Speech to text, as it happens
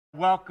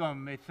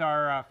Welcome. It's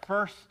our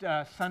first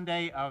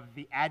Sunday of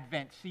the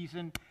Advent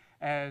season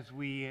as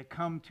we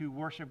come to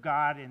worship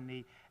God in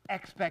the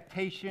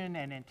expectation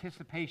and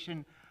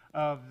anticipation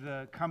of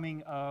the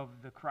coming of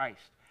the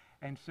Christ.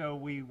 And so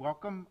we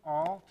welcome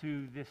all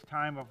to this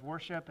time of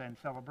worship and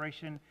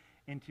celebration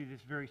into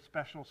this very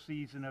special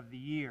season of the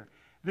year.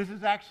 This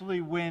is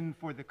actually when,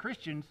 for the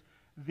Christians,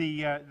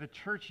 the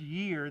church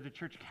year, the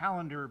church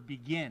calendar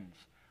begins,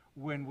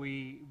 when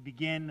we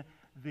begin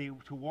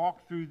to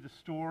walk through the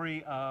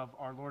story of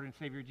our Lord and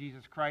Savior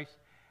Jesus Christ.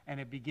 And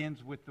it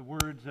begins with the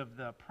words of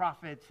the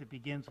prophets. It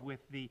begins with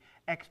the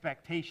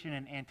expectation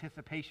and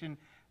anticipation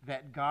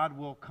that God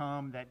will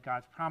come, that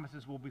God's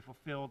promises will be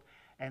fulfilled,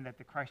 and that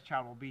the Christ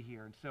child will be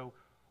here. And so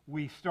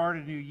we start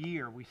a new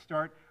year. We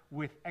start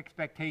with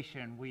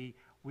expectation. We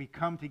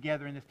come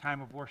together in this time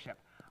of worship.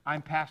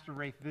 I'm Pastor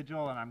Rafe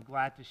Vigil, and I'm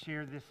glad to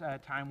share this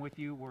time with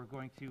you. We're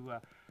going to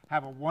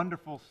have a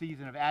wonderful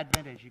season of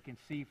Advent, as you can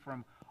see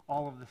from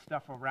all of the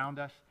stuff around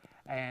us,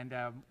 and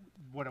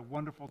what a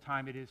wonderful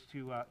time it is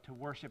to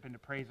worship and to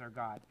praise our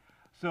God.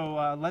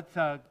 So let's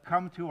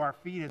come to our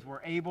feet as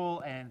we're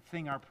able and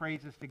sing our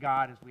praises to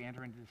God as we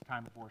enter into this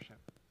time of worship.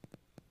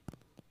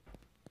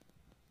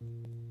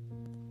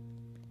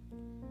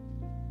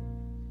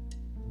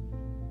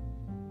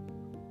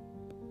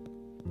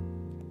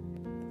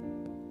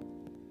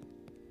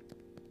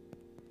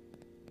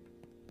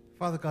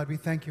 Father God, we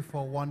thank you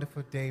for a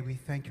wonderful day. We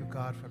thank you,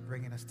 God, for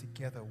bringing us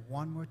together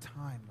one more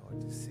time, Lord,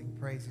 to sing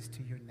praises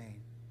to your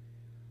name.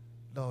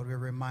 Lord, we're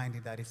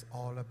reminded that it's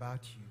all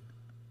about you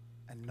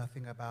and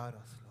nothing about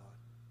us, Lord.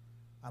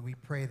 And we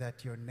pray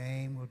that your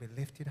name will be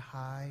lifted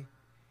high,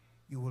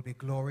 you will be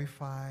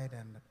glorified,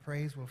 and the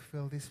praise will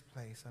fill this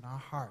place, and our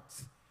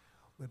hearts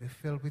will be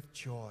filled with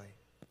joy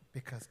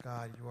because,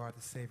 God, you are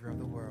the Savior of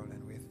the world,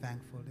 and we're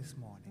thankful this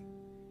morning.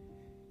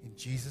 In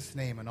Jesus'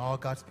 name, and all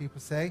God's people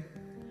say,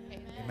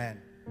 Amen.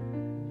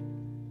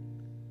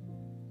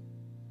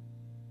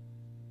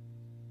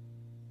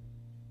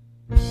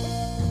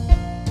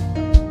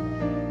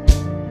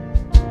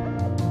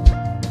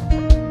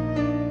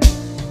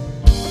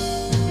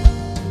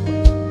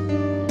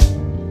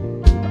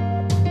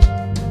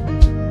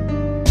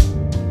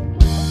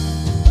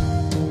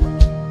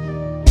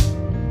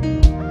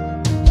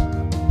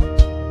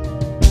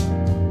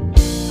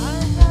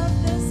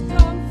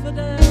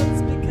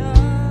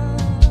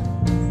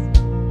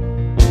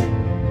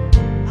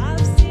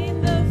 I've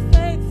seen the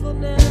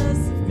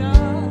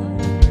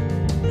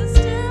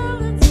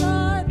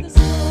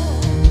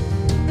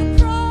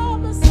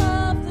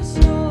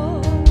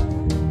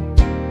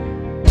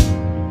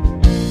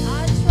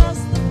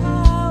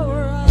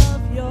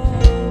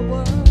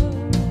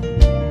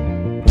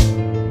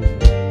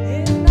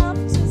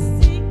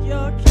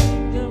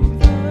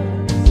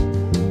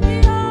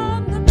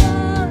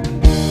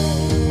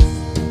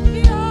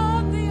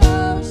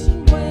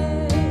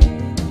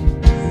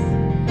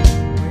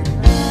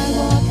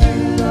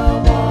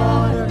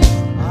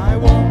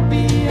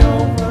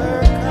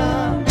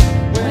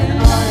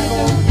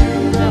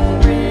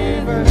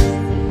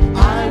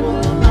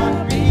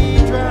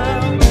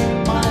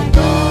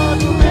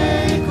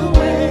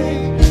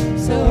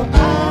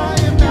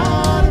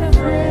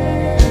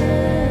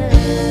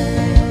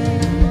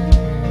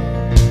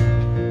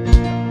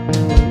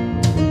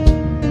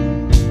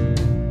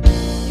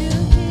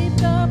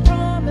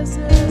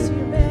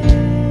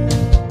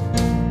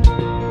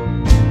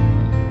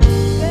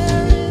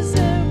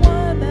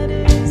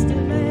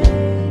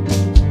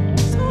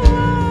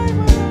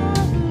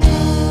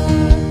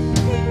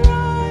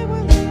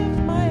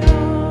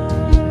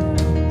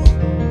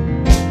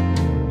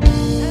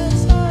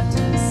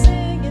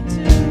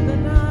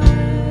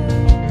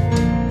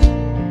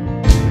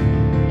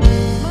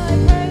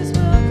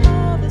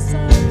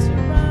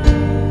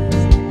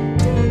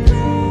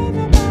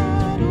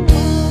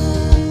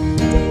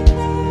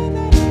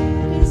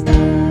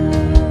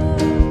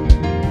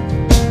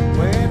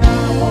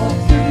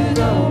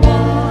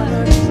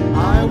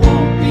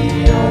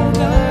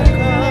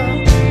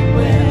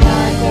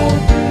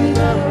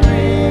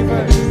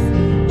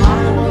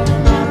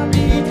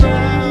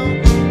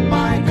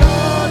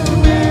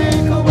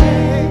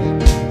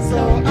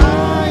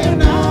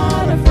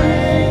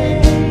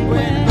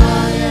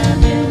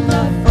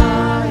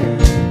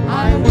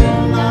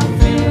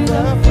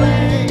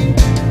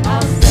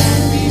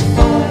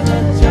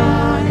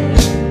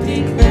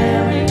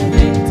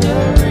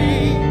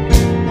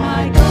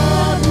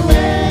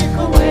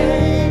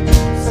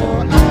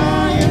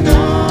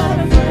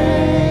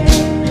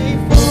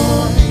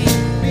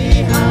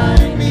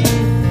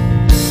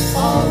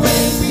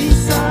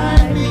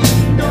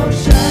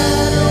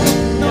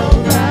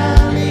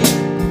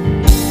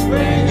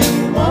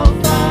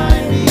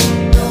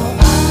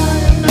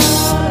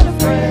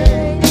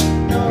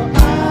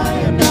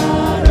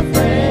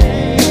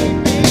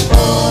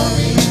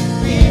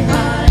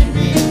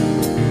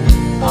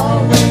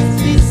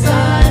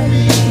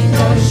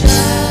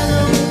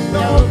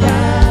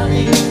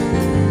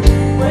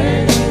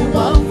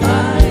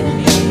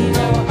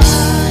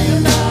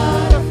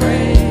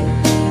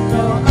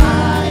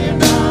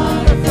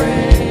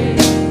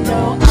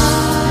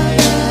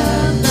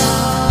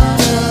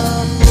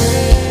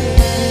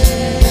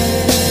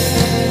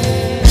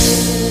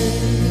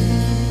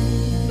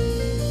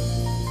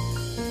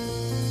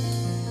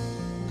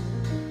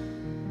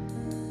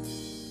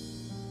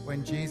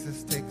when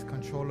Jesus takes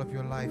control of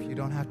your life, you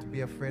don't have to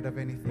be afraid of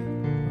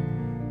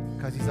anything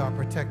because he's our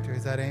protector.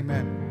 Is that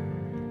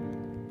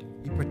amen?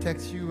 He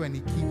protects you and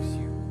he keeps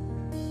you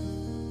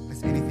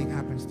lest anything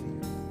happens to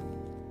you.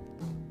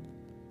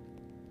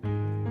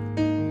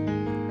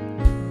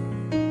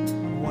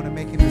 We want to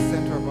make him the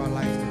center of our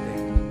lives today.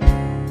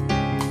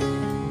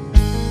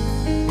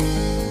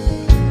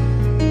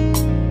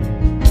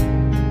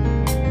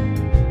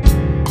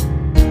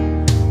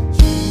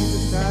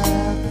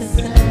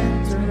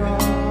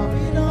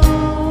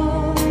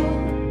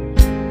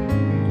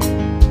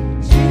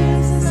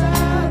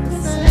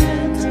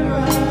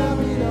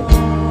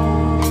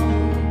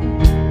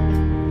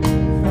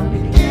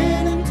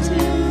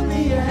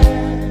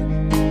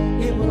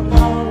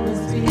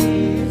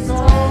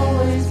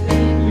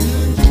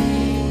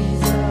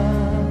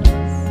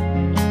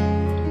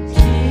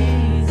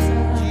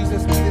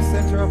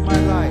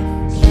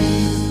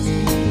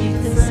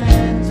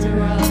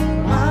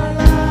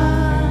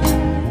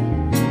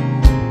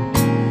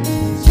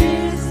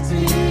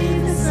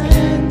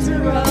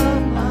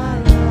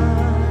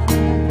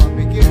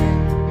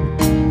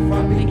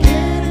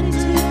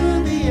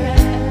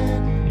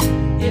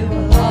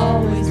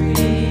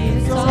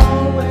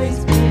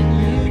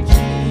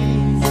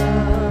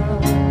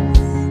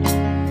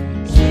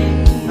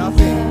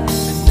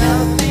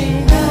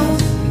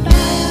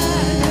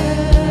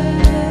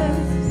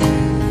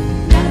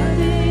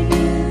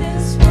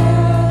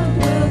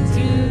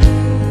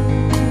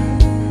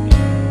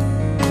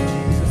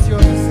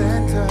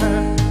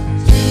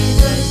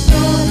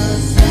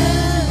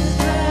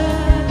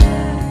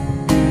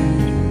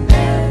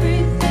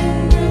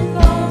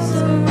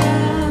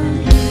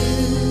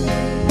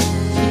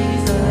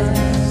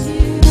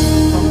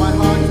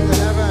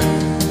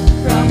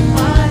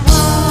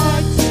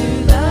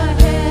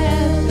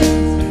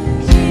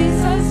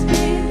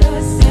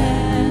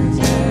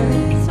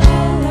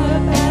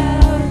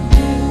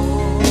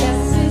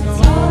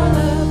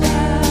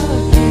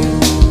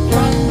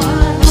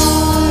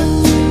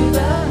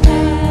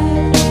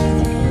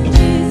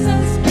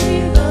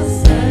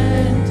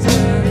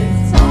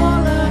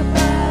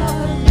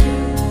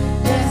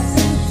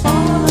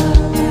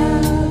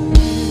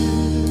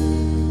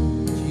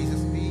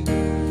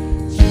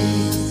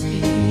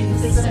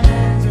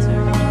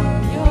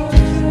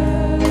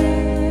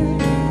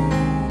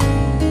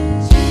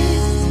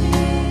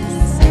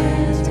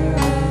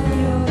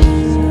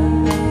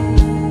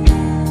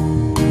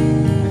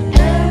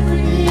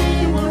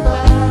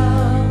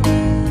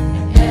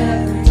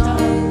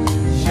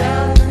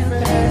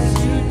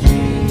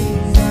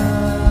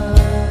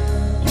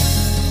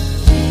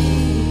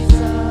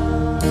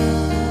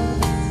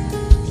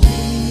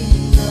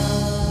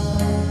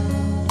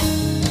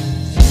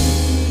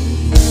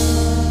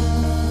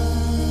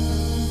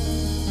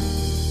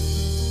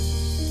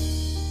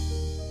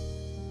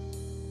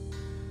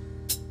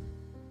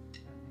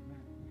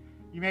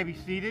 You may be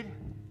seated.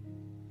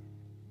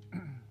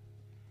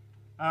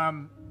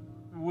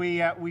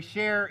 We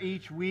share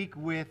each week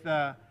with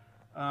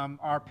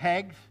our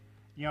pegs,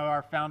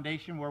 our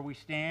foundation where we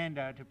stand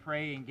to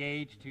pray,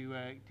 engage,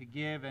 to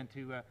give, and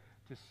to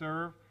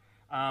serve.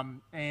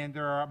 And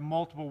there are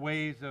multiple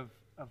ways of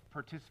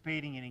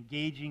participating and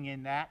engaging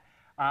in that.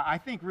 I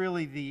think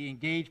really the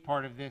engage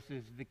part of this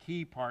is the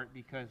key part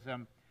because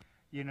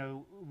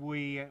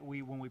we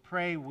when we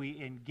pray,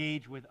 we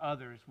engage with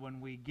others.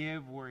 When we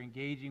give, we're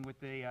engaging with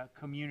the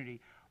community.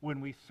 When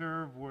we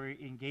serve, we're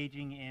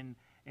engaging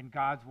in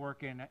God's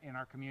work in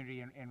our community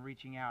and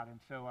reaching out.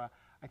 And so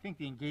I think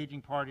the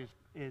engaging part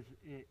is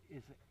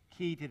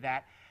key to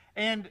that.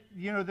 And,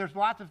 there's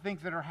lots of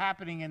things that are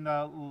happening in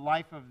the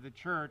life of the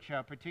church,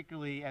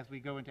 particularly as we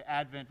go into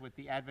Advent with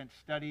the Advent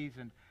studies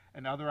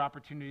and other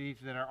opportunities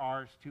that are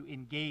ours to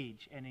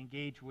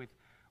engage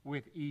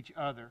with each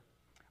other.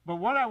 But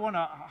what I want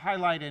to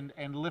highlight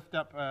and lift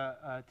up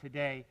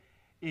today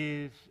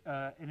is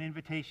an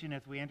invitation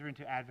as we enter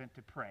into Advent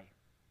to pray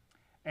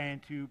and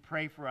to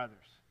pray for others.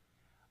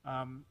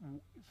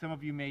 Some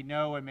of you may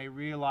know and may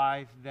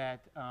realize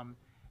that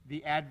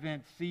the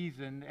Advent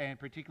season, and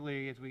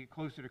particularly as we get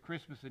closer to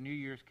Christmas and New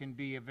Year's, can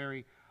be a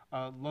very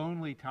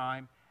lonely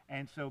time,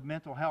 and so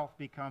mental health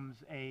becomes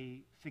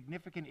a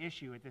significant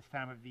issue at this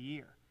time of the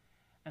year.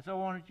 And so I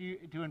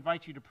wanted to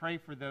invite you to pray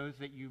for those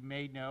that you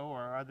may know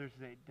or others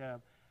that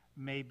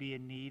may be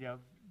in need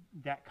of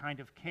that kind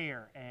of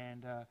care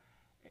and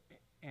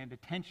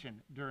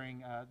attention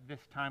during this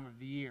time of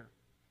the year.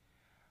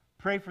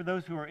 Pray for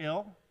those who are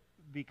ill,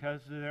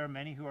 because there are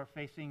many who are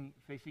facing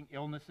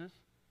illnesses.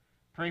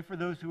 Pray for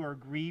those who are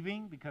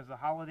grieving, because the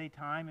holiday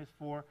time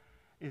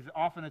is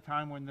often a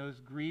time when those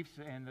griefs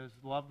and those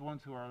loved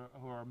ones who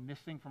are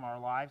missing from our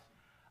lives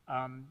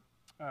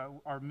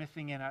are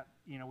missing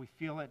we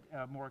feel it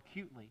more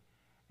acutely.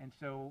 And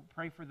so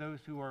pray for those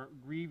who are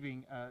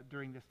grieving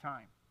during this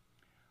time.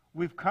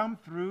 We've come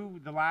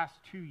through the last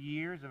 2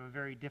 years of a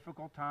very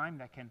difficult time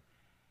that can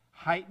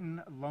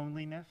heighten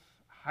loneliness,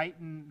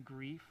 heighten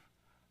grief,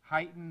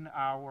 heighten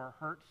our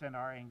hurts and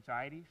our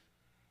anxieties.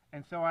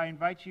 And so I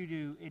invite you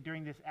to,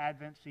 during this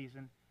Advent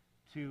season,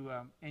 to,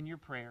 in your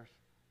prayers,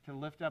 to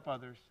lift up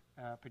others,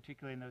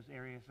 particularly in those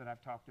areas that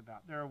I've talked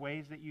about. There are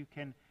ways that you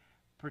can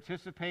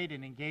participate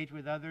and engage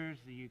with others,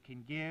 that you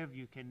can give,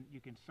 you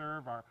can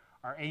serve.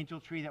 Our angel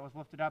tree that was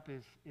lifted up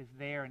is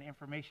there, and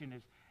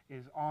information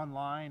is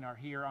online or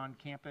here on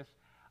campus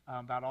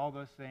about all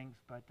those things.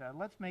 But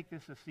let's make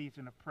this a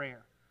season of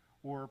prayer.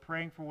 We're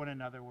praying for one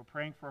another. We're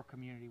praying for our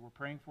community. We're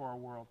praying for our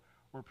world.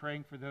 We're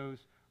praying for those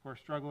who are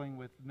struggling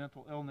with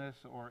mental illness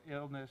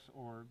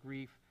or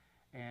grief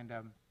and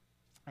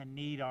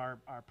need our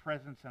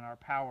presence and our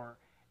power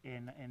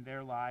in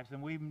their lives.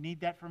 And we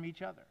need that from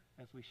each other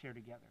as we share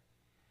together.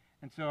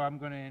 And so I'm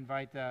going to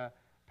invite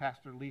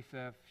Pastor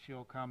Lisa, if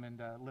she'll come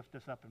and lift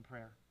us up in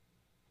prayer.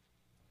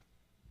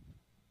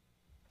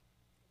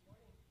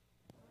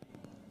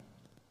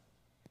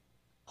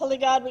 Holy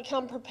God, we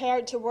come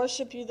prepared to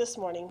worship you this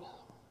morning.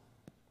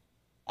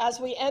 As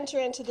we enter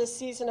into this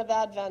season of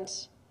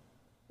Advent,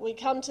 we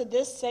come to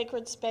this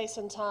sacred space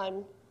and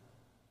time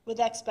with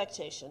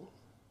expectation.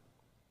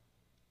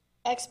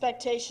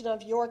 Expectation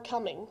of your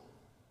coming.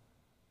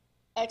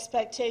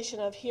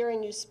 Expectation of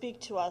hearing you speak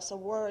to us a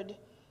word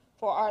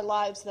for our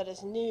lives that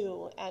is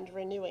new and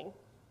renewing.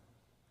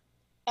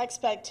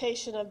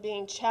 Expectation of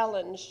being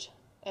challenged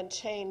and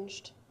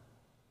changed.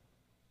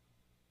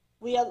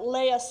 We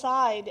lay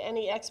aside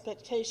any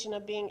expectation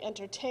of being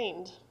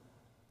entertained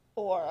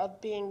or of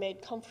being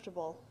made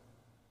comfortable,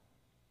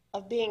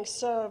 of being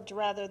served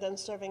rather than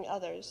serving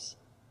others.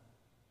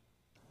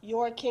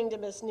 Your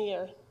kingdom is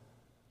near,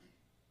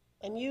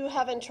 and you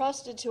have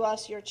entrusted to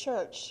us, your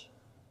church,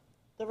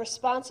 the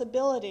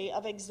responsibility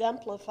of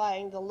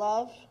exemplifying the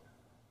love,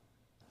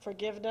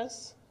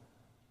 forgiveness,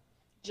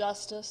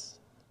 justice,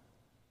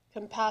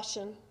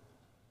 compassion,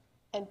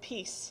 and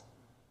peace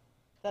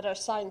that are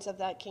signs of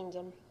that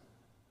kingdom.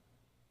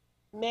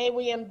 May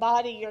we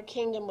embody your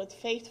kingdom with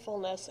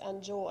faithfulness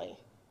and joy.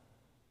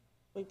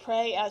 We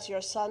pray as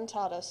your Son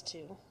taught us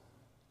to.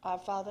 Our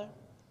Father,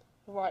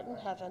 who art in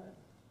heaven,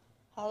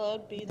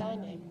 hallowed be thy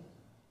name.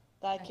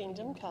 Thy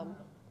kingdom come,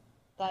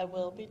 thy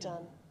will be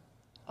done,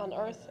 on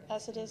earth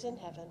as it is in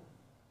heaven.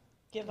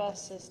 Give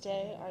us this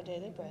day our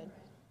daily bread,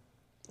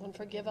 and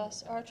forgive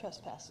us our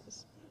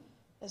trespasses,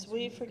 as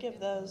we forgive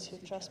those who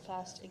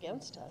trespass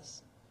against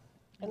us.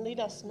 And lead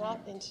us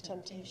not into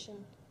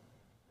temptation,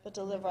 but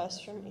deliver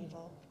us from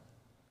evil.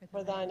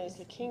 For thine is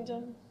the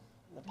kingdom,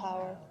 and the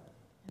power,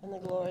 and the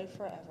glory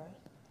forever.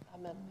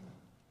 Amen.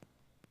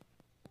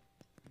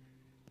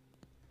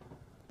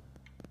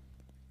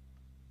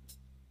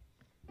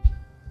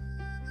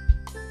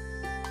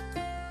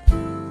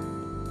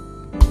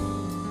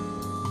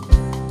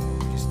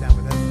 Would you stand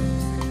with us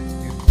and sing this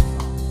beautiful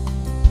song?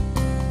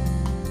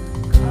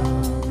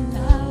 Come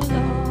thou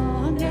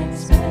long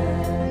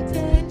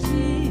expected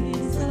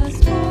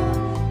Jesus,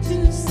 born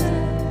to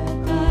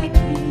set thy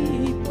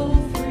people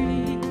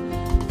free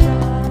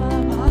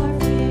from our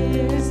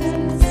fears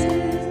and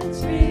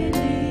sins.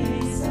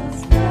 Release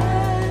us,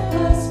 let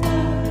us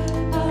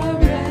find our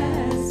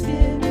rest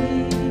in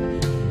thee.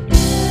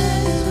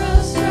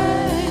 Israel's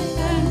strength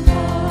and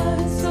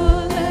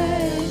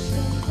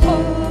consolation,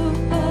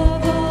 hope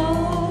of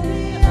all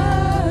the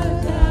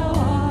earth thou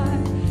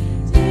art,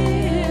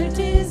 dear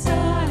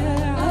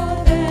desire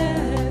of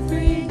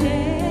every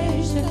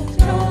nation,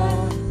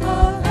 joy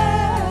of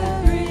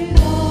every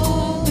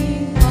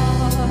longing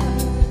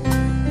heart.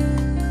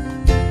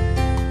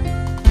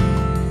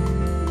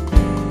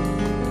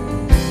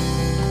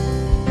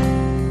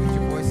 Lift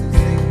your voice and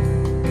sing.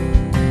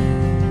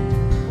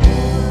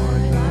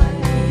 Born thy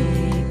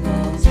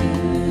people to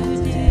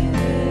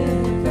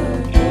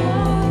deliver,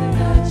 born a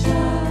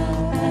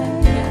child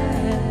and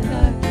yet a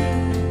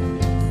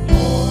king,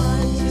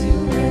 born to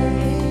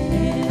reign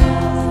in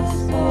us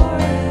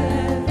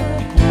forever.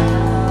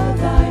 Now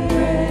thy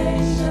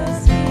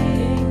gracious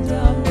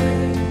kingdom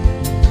bring,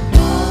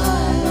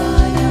 by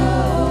thine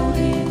own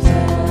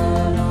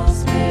eternal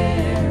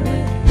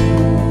Spirit,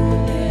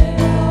 rule in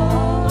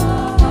all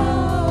our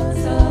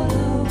hearts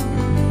alone.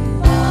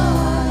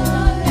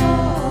 Thine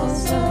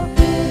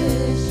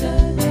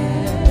all-sufficient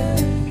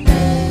Mary,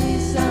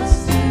 raise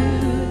us to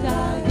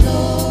thy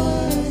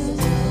glorious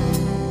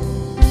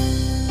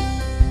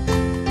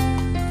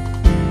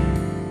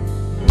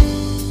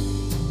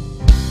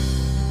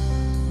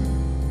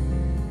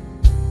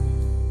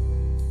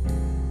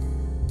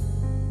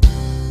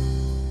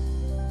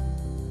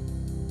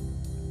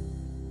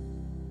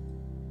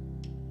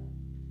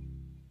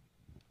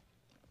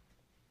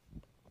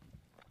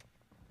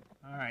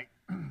All right.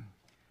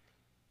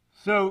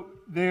 So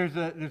there's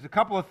a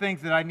couple of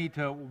things that I need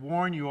to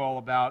warn you all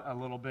about a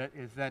little bit.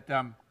 Is that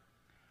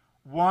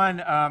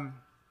one?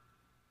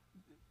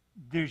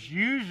 There's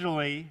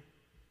usually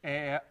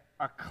a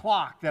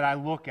clock that I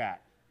look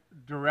at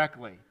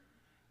directly.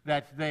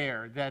 That's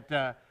there.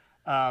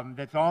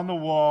 That's on the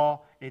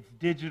wall. It's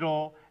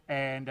digital,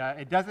 and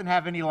it doesn't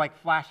have any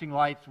like flashing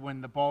lights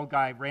when the bald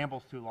guy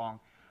rambles too long.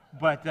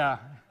 But the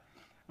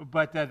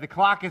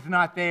clock is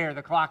not there.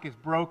 The clock is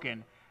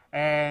broken.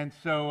 And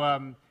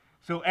so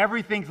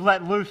everything's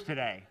let loose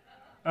today.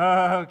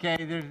 Okay,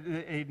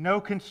 there's no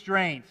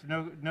constraints,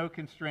 no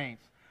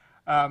constraints.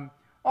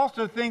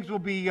 Also, things will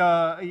be,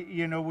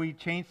 we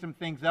change some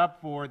things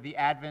up for the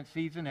Advent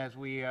season as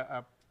we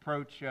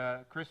approach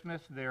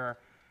Christmas. There are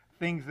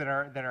things that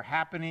are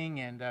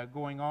happening and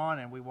going on,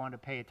 and we want to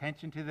pay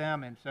attention to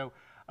them. And so,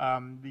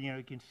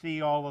 you can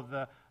see all of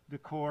the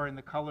decor and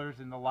the colors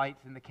and the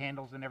lights and the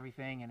candles and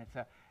everything, and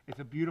it's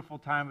a beautiful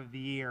time of the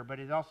year. But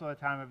it's also a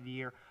time of the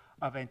year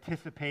of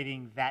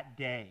anticipating that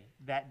day.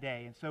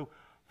 And so,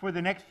 for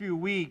the next few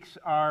weeks,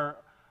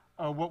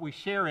 what we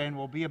share in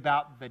will be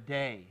about the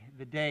day.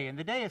 And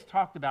the day is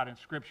talked about in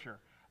Scripture,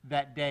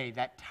 that day,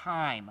 that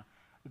time,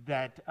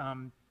 that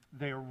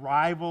the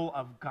arrival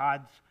of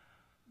God's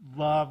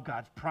love,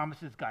 God's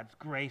promises, God's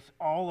grace,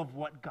 all of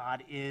what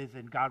God is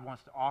and God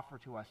wants to offer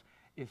to us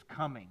is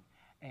coming.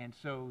 And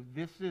so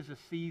this is a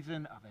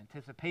season of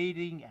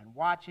anticipating and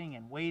watching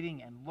and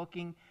waiting and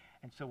looking.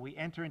 And so we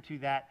enter into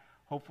that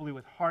hopefully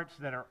with hearts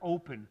that are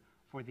open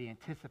for the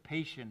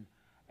anticipation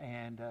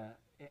and the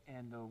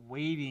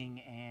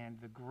waiting and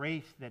the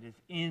grace that is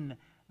in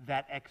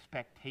that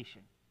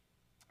expectation.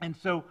 And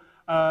so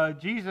the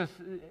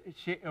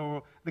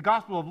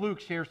Gospel of Luke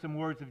shares some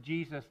words of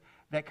Jesus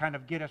that kind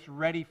of get us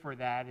ready for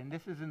that. And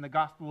this is in the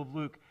Gospel of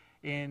Luke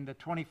in the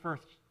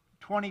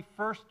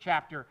 21st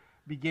chapter,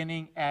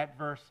 beginning at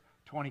verse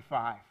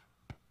 25.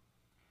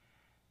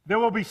 There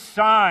will be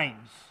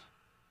signs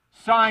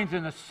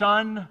in the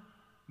sun,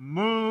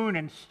 moon,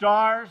 and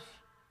stars.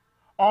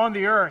 On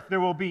the earth there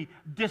will be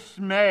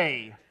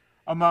dismay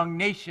among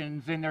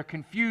nations in their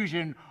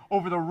confusion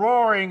over the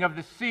roaring of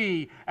the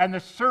sea and the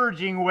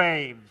surging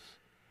waves.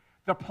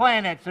 The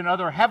planets and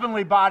other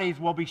heavenly bodies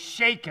will be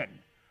shaken,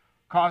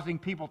 causing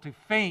people to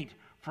faint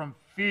from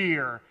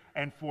fear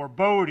and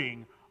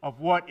foreboding of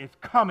what is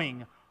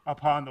coming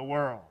upon the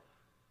world.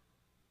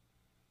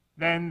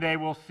 Then they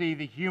will see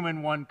the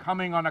human one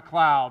coming on a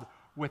cloud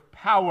with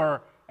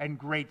power and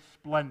great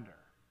splendor.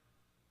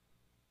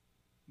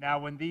 Now,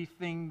 when these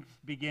things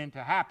begin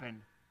to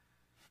happen,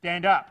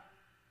 stand up.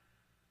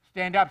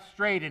 Stand up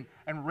straight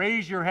and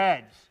raise your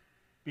heads,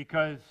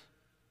 because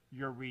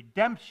your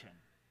redemption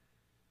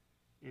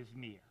is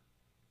near.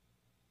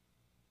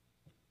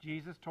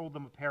 Jesus told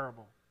them a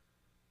parable.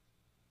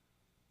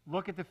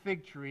 Look at the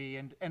fig tree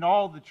and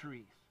all the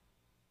trees.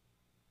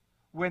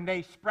 When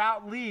they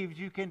sprout leaves,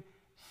 you can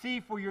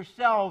see for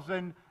yourselves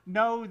and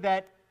know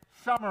that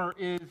summer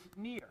is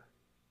near.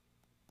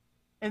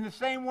 In the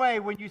same way,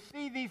 when you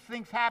see these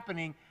things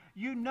happening,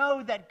 you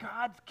know that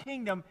God's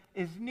kingdom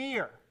is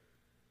near.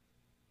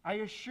 I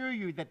assure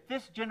you that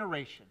this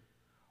generation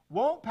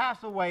won't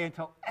pass away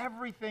until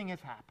everything has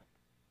happened.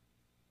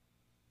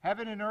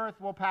 Heaven and earth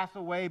will pass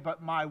away,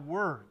 but my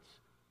words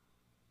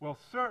will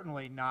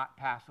certainly not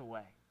pass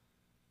away.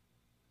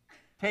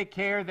 Take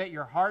care that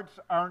your hearts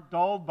aren't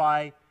dulled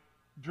by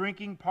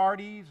drinking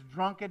parties,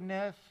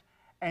 drunkenness,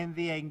 and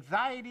the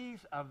anxieties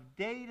of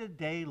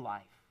day-to-day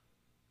life.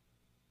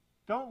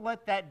 Don't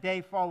let that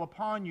day fall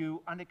upon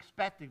you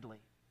unexpectedly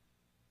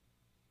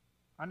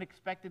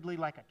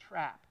like a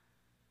trap.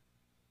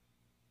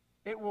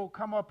 It will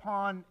come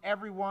upon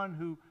everyone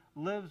who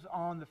lives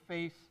on the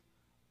face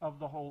of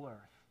the whole earth.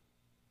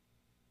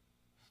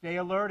 Stay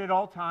alert at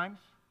all times,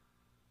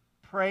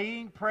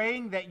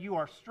 praying that you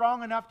are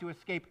strong enough to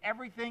escape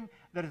everything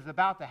that is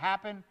about to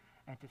happen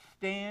and to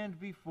stand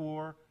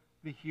before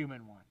the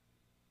human one.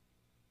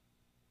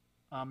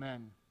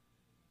 Amen.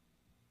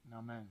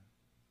 Amen.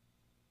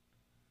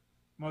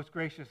 Most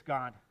gracious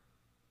God,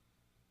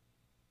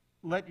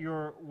 let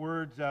your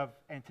words of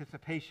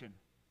anticipation,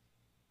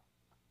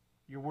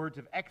 your words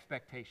of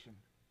expectation,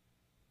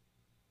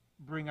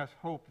 bring us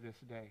hope this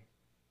day.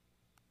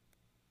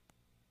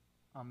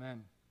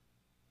 Amen.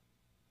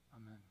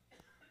 Amen.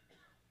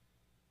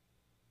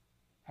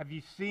 Have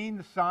you seen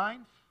the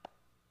signs?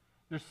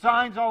 There's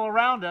signs all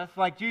around us.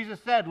 Like Jesus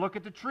said, look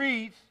at the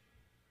trees.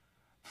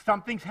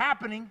 Something's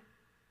happening.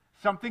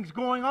 Something's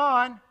going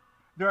on.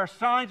 There are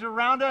signs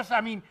around us.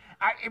 I mean,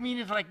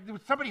 it's like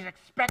somebody's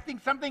expecting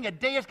something. A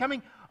day is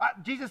coming.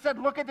 Jesus said,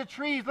 look at the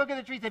trees. Look at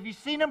the trees. Have you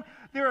seen them?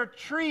 There are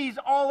trees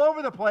all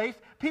over the place.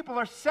 People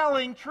are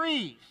selling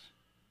trees.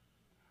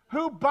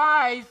 Who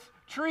buys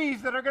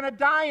trees that are going to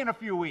die in a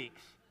few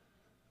weeks?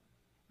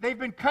 They've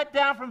been cut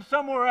down from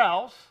somewhere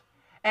else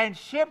and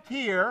shipped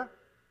here.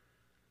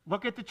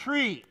 Look at the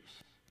trees.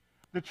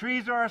 The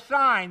trees are a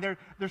sign.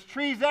 There's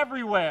trees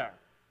everywhere.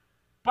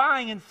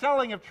 Buying and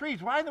selling of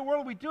trees. Why in the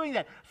world are we doing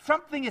that?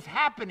 Something is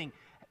happening.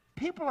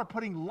 People are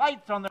putting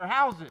lights on their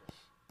houses.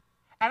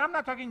 And I'm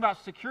not talking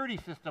about security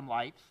system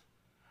lights.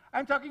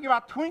 I'm talking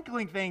about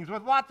twinkling things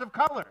with lots of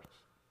colors.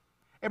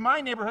 In my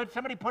neighborhood,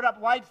 somebody put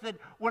up lights that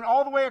went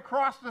all the way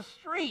across the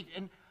street.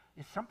 And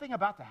is something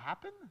about to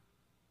happen?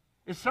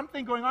 Is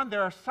something going on?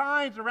 There are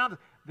signs around us.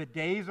 The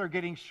days are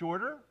getting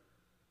shorter.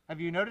 Have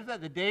you noticed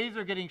that? The days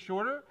are getting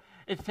shorter.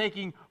 It's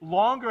taking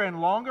longer and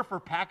longer for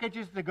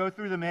packages to go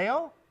through the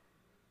mail.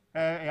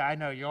 I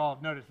know, you all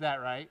have noticed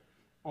that, right?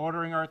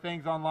 ordering our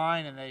things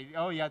online, and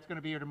oh yeah, it's going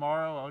to be here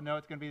tomorrow. Oh no,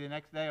 it's going to be the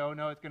next day. Oh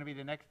no, it's going to be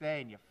the next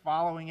day. And you're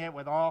following it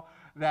with all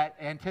that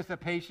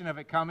anticipation of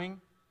it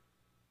coming.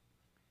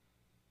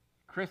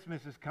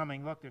 Christmas is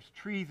coming. Look, there's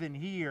trees in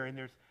here,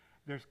 and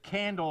there's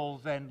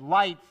candles and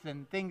lights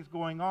and things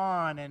going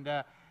on,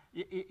 and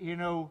you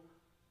know,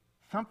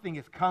 something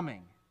is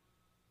coming.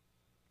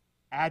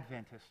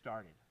 Advent has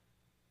started.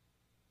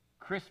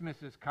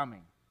 Christmas is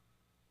coming.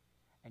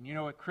 And you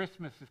know what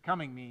Christmas is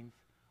coming means?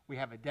 We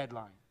have a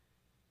deadline.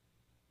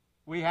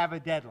 We have a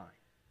deadline.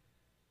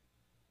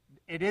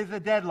 It is a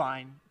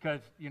deadline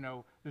because, you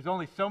know, there's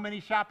only so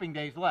many shopping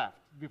days left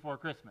before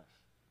Christmas.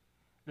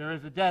 There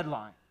is a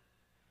deadline.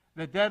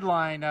 The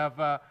deadline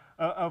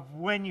of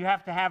when you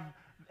have to have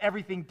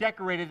everything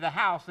decorated in the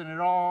house and it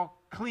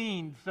all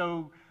cleaned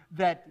so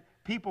that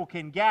people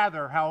can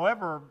gather,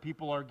 however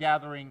people are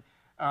gathering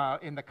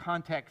in the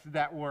context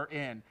that we're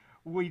in.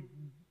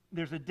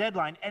 There's a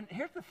deadline. And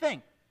here's the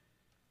thing.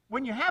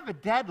 When you have a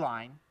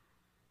deadline,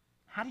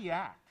 how do you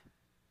act?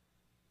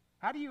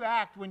 How do you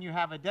act when you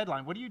have a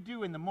deadline? What do you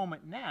do in the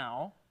moment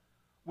now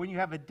when you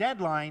have a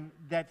deadline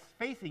that's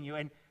facing you?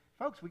 And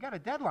folks, we got a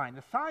deadline.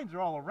 The signs are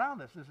all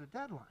around us. There's a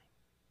deadline.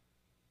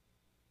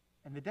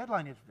 And the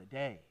deadline is the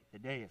day. The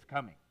day is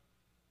coming.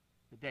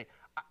 The day.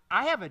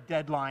 I have a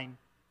deadline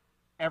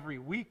every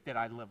week that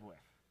I live with.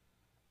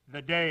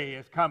 The day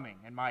is coming.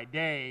 And my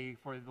day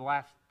for the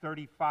last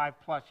 35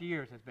 plus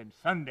years has been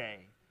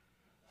Sunday.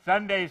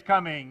 Sunday's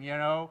coming, you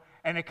know,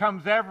 and it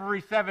comes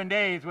every 7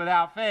 days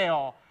without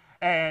fail.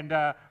 And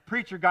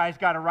preacher guy's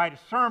got to write a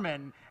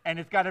sermon, and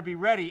it's got to be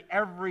ready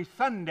every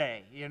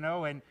Sunday, you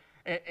know. And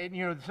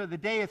you know, so the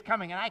day is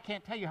coming, and I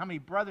can't tell you how many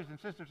brothers and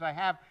sisters I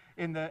have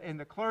in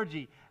the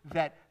clergy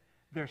that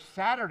their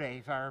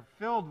Saturdays are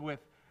filled with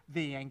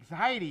the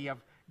anxiety of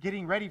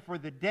getting ready for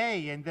the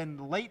day, and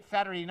then late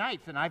Saturday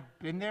nights. And I've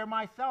been there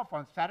myself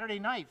on Saturday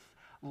nights,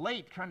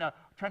 late, trying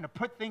to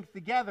put things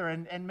together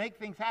and make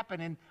things happen.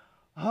 And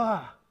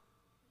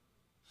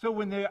so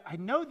when I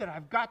know that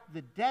I've got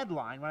the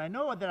deadline, when I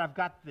know that I've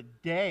got the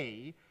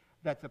day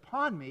that's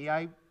upon me,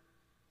 I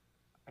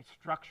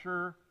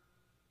structure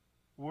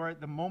where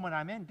the moment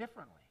I'm in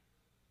differently.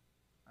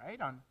 Right?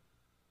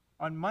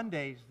 On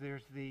Mondays,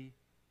 there's the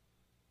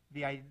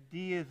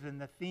ideas and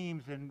the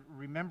themes and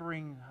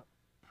remembering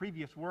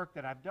previous work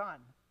that I've done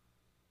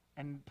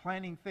and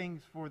planning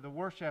things for the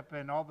worship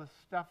and all the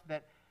stuff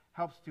that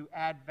helps to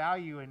add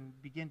value and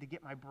begin to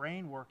get my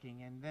brain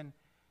working, and then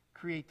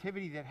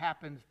creativity that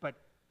happens. But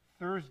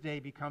Thursday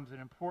becomes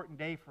an important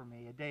day for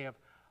me, a day of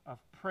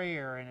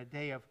prayer and a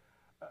day of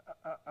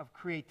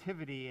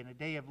creativity and a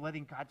day of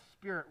letting God's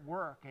Spirit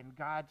work and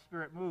God's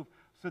Spirit move,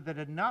 so that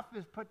enough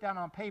is put down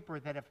on paper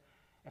that if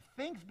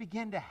things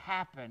begin to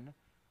happen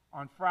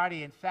on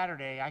Friday and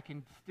Saturday, I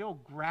can still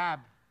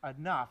grab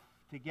enough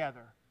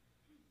together.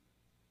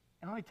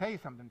 And let me tell you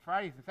something,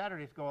 Fridays and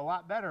Saturdays go a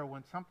lot better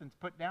when something's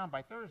put down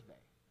by Thursday.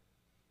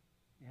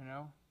 You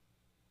know?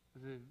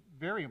 It was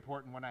very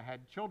important when I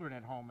had children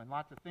at home and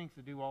lots of things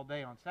to do all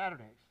day on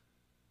Saturdays.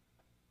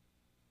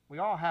 We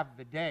all have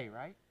the day,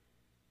 right?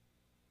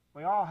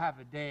 We all have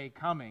a day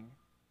coming.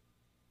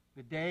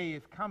 The day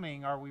is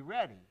coming. Are we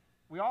ready?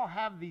 We all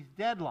have these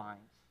deadlines.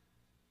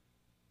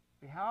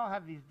 We all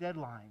have these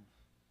deadlines.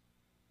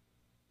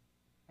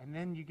 And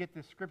then you get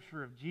this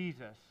scripture of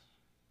Jesus,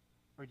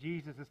 where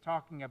Jesus is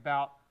talking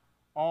about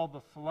all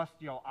the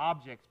celestial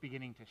objects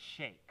beginning to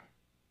shake,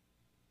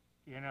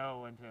 you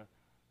know, and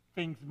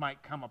things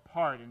might come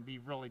apart and be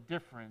really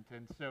different.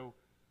 And so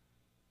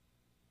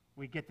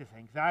we get this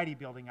anxiety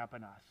building up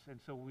in us. And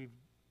so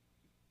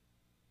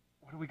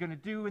what are we going to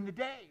do in the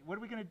day? What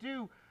are we going to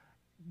do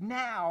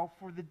now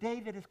for the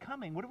day that is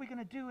coming? What are we going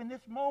to do in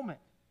this moment?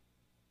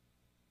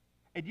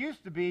 It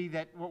used to be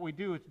that what we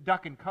do is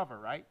duck and cover,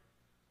 right?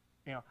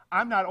 You know,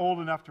 I'm not old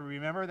enough to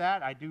remember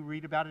that. I do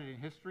read about it in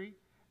history,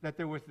 that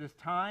there was this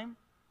time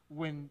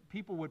when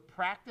people would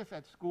practice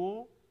at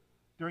school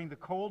during the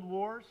Cold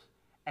Wars,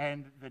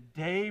 and the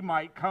day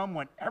might come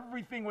when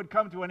everything would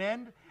come to an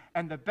end,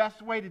 and the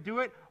best way to do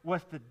it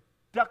was to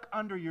duck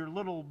under your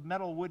little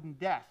metal wooden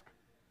desk,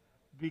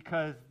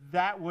 because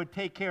that would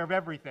take care of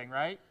everything,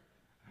 right?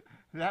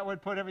 That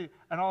would put everything,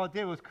 and all it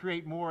did was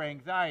create more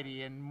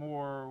anxiety and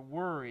more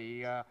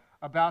worry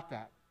about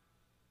that.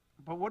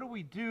 But what do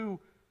we do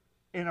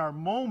in our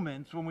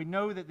moments when we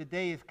know that the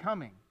day is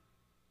coming?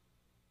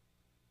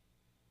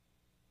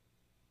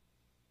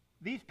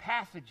 These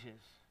passages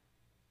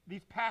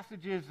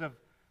of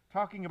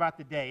talking about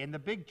the day, and the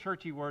big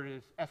churchy word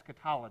is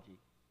eschatology.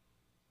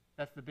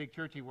 That's the big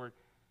churchy word.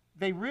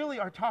 They really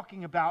are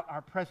talking about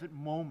our present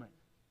moment.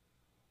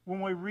 When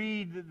we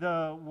read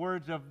the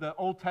words of the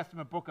Old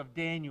Testament book of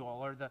Daniel,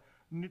 or the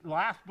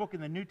last book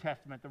in the New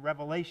Testament, the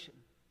Revelation,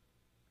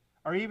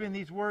 or even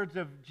these words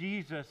of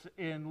Jesus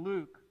in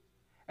Luke,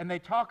 and they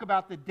talk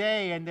about the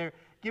day, and they're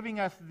giving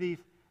us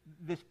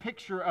this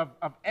picture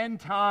of end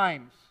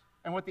times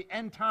and what the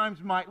end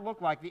times might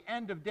look like, the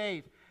end of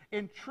days.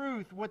 In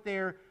truth, what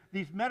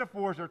these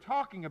metaphors are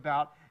talking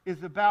about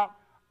is about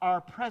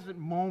our present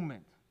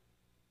moment.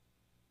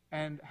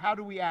 And how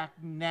do we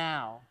act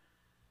now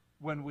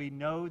when we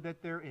know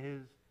that there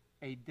is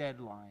a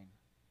deadline?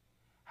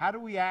 How do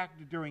we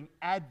act during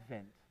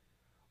Advent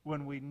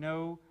when we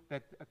know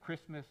that a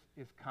Christmas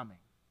is coming?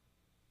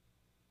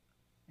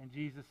 And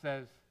Jesus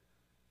says,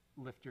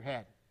 lift your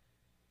head.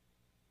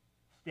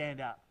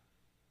 Stand up.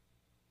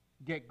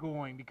 Get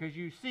going. Because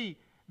you see,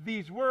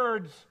 these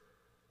words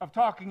of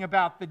talking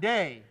about the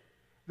day,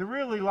 they're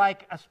really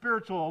like a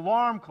spiritual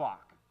alarm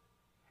clock.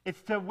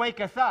 It's to wake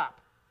us up.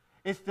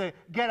 It's to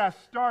get us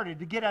started,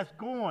 to get us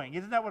going.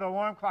 Isn't that what an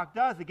alarm clock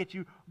does? It gets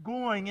you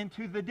going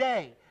into the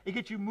day. It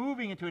gets you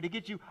moving into it. It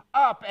gets you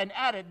up and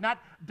at it, not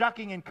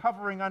ducking and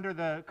covering under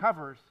the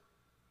covers,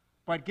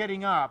 but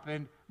getting up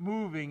and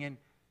moving and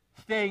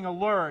staying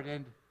alert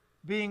and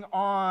being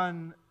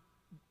on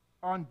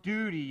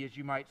duty, as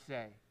you might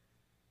say,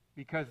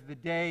 because the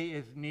day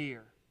is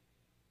near.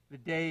 The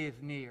day is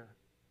near.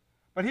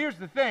 But here's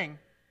the thing.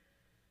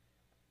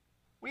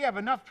 We have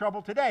enough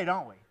trouble today,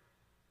 don't we?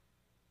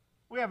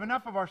 We have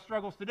enough of our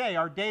struggles today.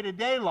 Our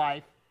day-to-day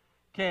life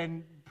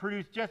can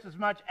produce just as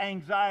much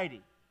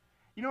anxiety.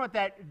 You know what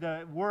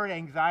the word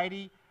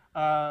anxiety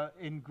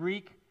in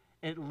Greek,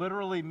 it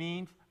literally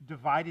means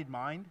divided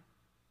mind.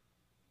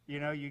 You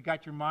know, you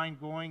got your mind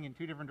going in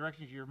two different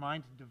directions. Your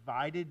mind's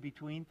divided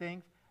between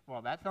things.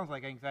 Well, that sounds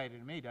like anxiety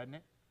to me, doesn't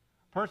it?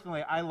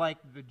 Personally, I like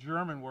the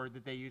German word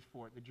that they use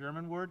for it. The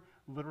German word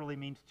literally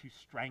means to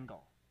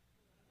strangle.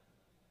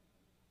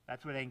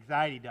 That's what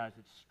anxiety does.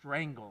 It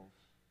strangles.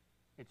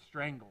 It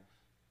strangles.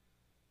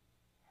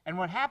 And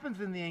what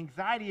happens in the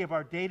anxiety of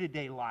our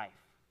day-to-day life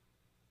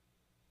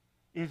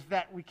is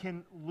that we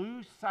can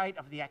lose sight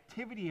of the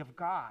activity of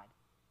God,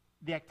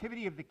 the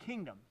activity of the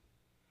kingdom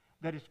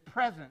that is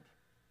present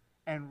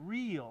and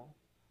real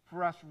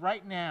for us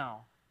right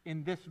now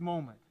in this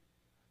moment.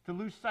 To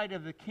lose sight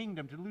of the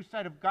kingdom, to lose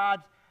sight of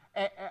God's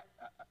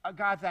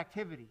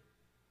activity,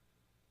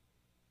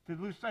 to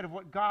lose sight of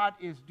what God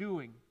is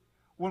doing.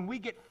 When we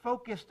get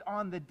focused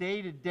on the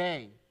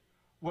day-to-day,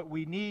 what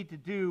we need to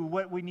do,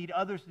 what we need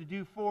others to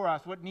do for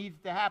us, what needs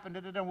to happen,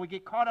 we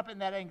get caught up in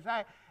that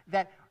anxiety,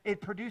 that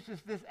it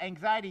produces this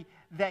anxiety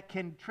that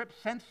can trip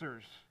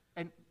sensors.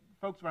 And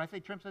folks, when I say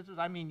trip sensors,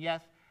 I mean,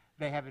 yes,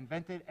 they have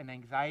invented an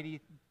anxiety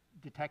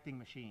detecting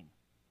machine.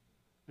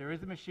 There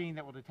is a machine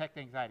that will detect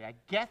anxiety. I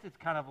guess it's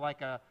kind of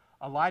like a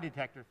lie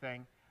detector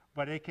thing,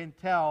 but it can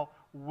tell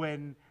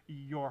when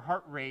your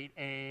heart rate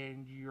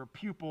and your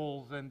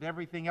pupils and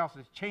everything else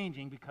is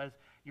changing because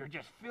you're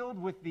just filled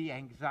with the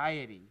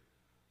anxiety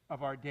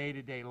of our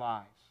day-to-day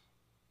lives.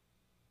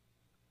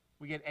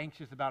 We get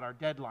anxious about our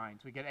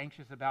deadlines. We get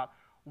anxious about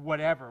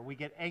whatever. We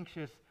get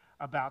anxious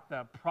about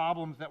the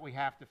problems that we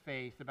have to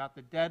face, about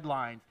the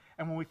deadlines.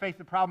 And when we face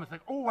the problem, it's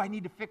like, oh, I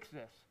need to fix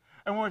this.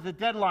 And when there's a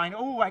deadline,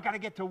 oh, I got to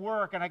get to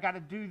work and I got to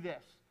do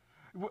this.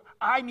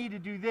 I need to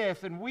do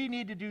this and we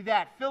need to do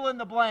that. Fill in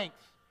the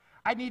blanks.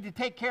 I need to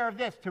take care of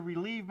this to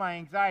relieve my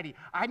anxiety.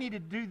 I need to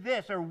do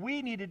this, or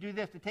we need to do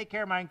this to take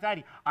care of my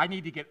anxiety. I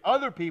need to get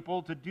other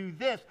people to do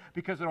this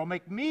because it'll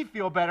make me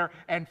feel better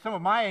and some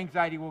of my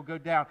anxiety will go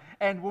down.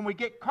 And when we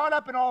get caught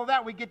up in all of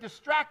that, we get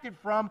distracted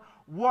from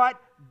what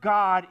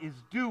God is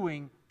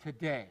doing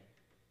today.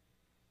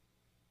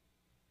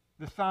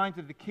 The signs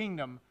of the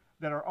kingdom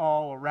that are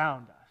all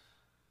around us.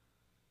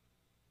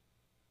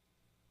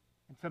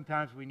 And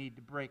sometimes we need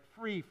to break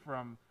free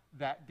from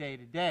that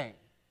day-to-day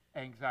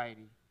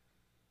anxiety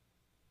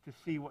to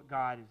see what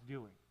God is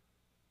doing.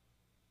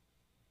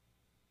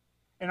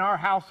 In our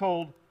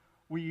household,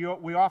 we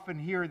often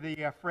hear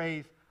the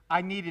phrase,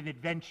 I need an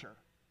adventure.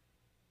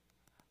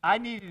 I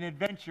need an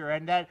adventure,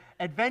 and that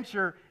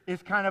adventure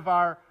is kind of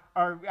our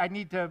I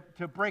need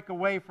to break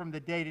away from the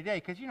day-to-day,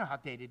 because you know how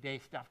day-to-day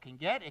stuff can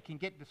get. It can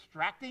get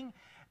distracting.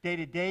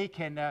 Day-to-day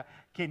can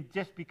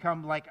just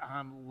become like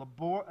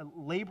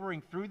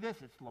laboring through this.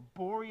 It's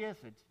laborious,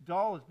 it's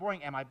dull, it's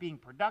boring. Am I being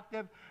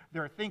productive?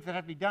 There are things that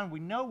have to be done.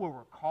 We know where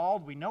we're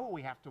called. We know what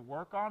we have to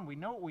work on. We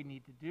know what we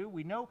need to do.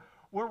 We know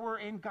where we're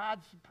in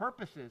God's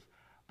purposes.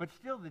 But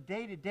still, the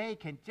day-to-day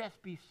can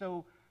just be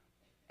so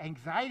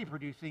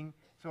anxiety-producing.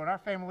 So in our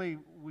family,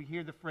 we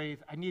hear the phrase,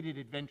 I need an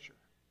adventure.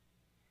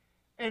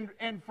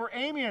 And for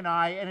Amy and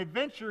I, an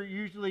adventure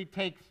usually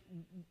takes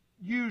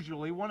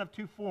one of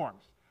two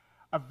forms.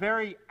 A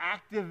very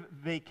active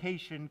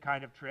vacation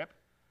kind of trip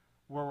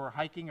where we're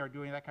hiking or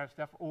doing that kind of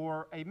stuff,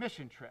 or a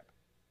mission trip.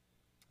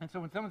 And so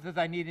when someone says,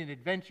 I need an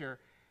adventure,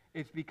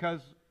 it's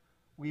because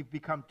we've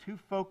become too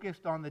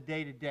focused on the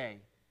day-to-day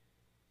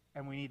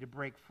and we need to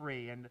break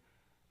free. And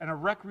a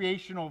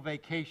recreational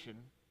vacation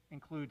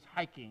includes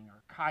hiking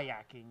or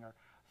kayaking or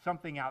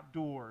something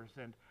outdoors.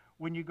 And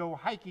when you go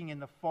hiking in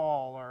the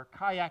fall or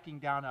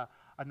kayaking down a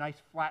nice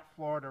flat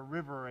Florida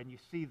river and you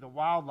see the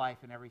wildlife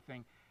and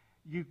everything,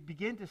 you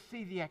begin to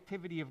see the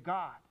activity of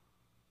God.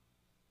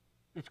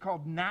 It's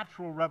called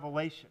natural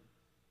revelation.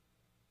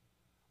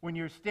 When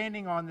you're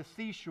standing on the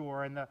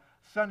seashore and the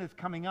sun is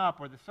coming up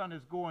or the sun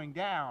is going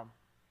down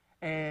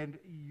and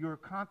you're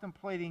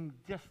contemplating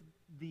just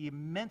the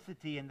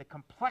immensity and the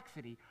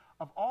complexity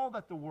of all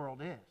that the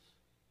world is.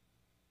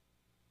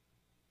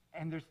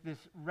 And there's this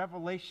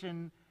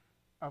revelation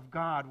of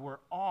God where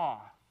awe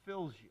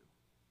fills you.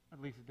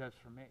 At least it does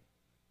for me.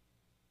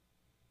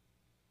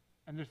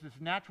 And there's this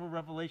natural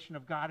revelation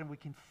of God, and we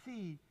can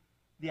see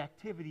the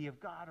activity of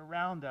God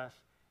around us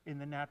in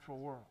the natural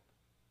world.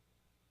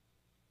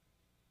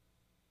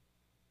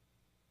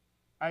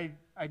 I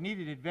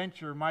needed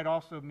adventure might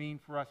also mean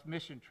for us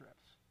mission trips.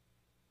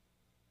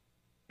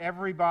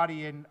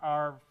 Everybody in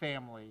our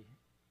family,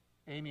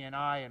 Amy and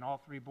I and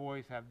all three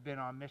boys, have been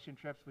on mission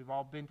trips. We've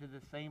all been to the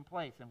same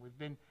place, and we've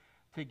been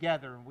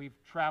together, and we've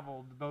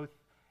traveled both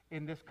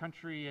in this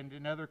country and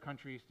in other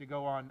countries to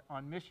go on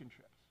mission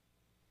trips.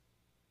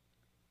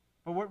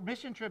 But what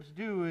mission trips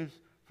do is,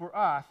 for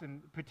us,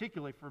 and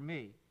particularly for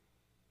me,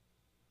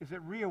 is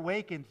it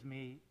reawakens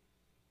me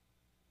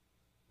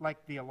like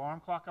the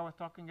alarm clock I was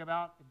talking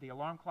about. The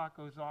alarm clock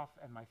goes off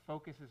and my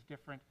focus is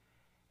different,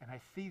 and I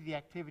see the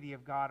activity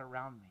of God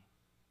around me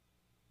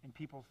in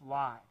people's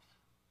lives,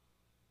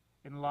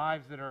 in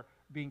lives that are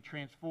being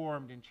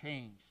transformed and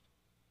changed.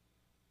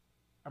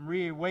 I'm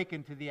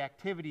reawakened to the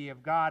activity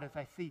of God as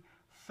I see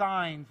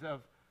signs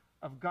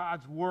of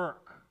God's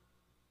work.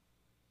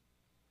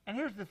 And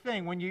here's the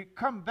thing, when you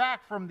come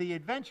back from the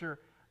adventure,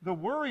 the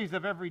worries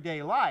of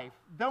everyday life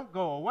don't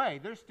go away.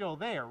 They're still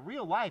there.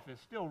 Real life is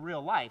still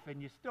real life,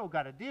 and you still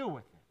got to deal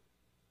with it.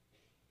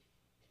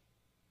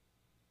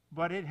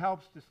 But it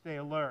helps to stay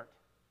alert,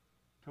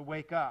 to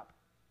wake up,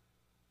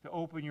 to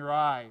open your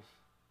eyes,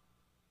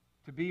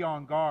 to be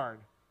on guard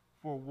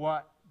for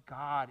what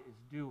God is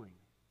doing,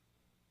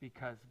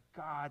 because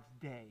God's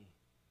day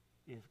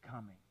is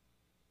coming.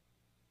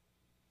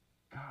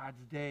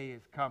 God's day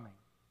is coming.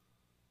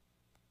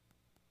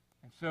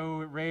 And so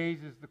it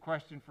raises the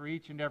question for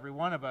each and every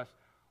one of us,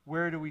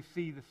 where do we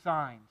see the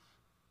signs?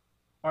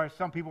 Or as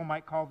some people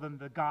might call them,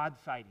 the God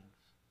sightings.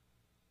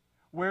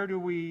 Where do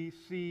we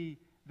see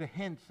the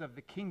hints of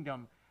the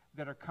kingdom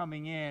that are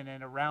coming in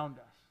and around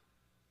us?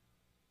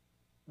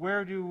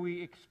 Where do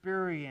we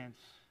experience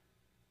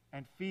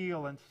and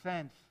feel and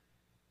sense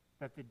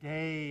that the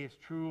day is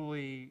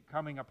truly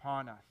coming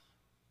upon us?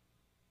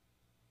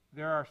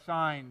 There are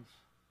signs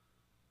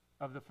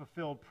of the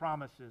fulfilled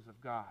promises of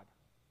God.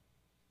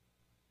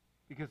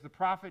 Because the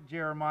prophet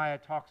Jeremiah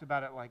talks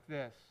about it like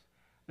this: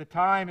 "The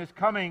time is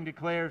coming,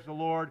 declares the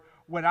Lord,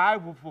 when I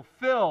will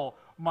fulfill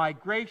my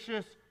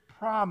gracious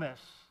promise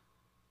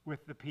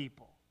with the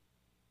people."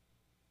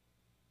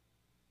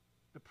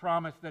 The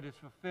promise that is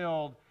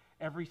fulfilled,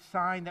 every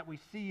sign that we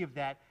see of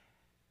that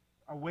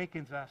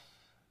awakens us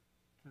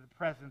to the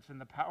presence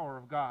and the power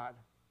of God.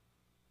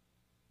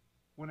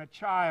 When a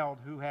child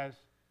who has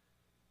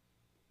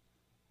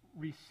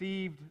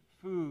received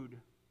food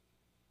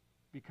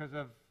because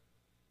of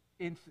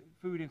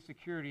food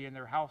insecurity in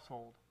their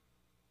household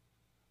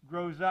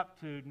grows up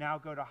to now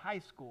go to high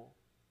school,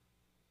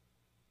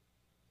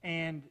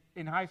 and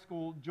in high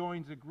school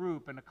joins a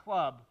group and a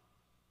club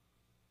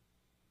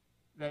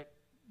that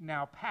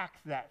now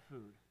packs that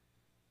food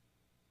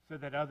so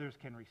that others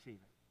can receive it.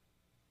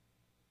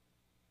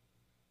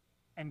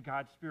 And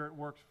God's Spirit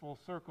works full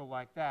circle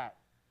like that.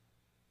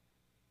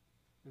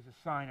 Is a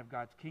sign of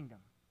God's kingdom.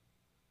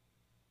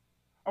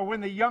 Or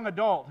when the young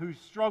adult who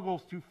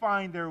struggles to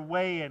find their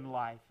way in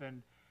life,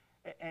 and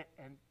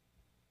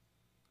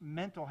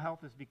mental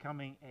health is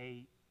becoming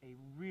a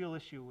real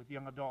issue with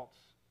young adults,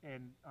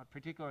 and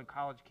particularly in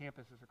college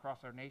campuses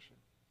across our nation.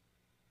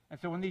 And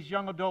so when these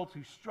young adults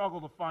who struggle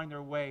to find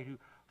their way, who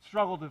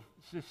struggle to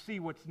see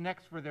what's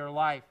next for their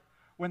life,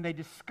 when they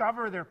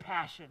discover their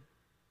passion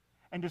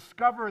and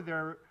discover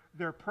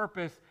their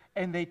purpose,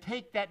 and they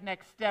take that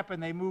next step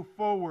and they move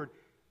forward,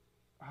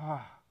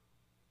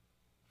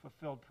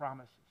 fulfilled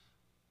promises.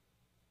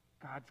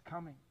 God's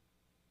coming.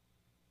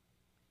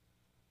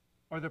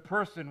 Or the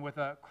person with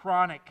a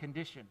chronic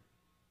condition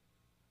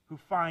who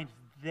finds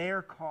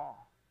their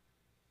call,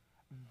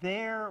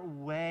 their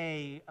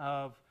way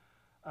of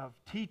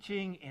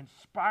teaching,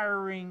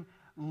 inspiring,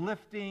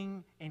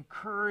 lifting,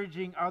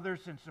 encouraging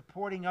others, and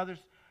supporting others.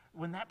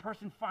 When that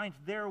person finds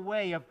their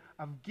way of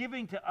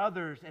giving to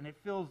others and it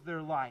fills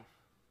their life,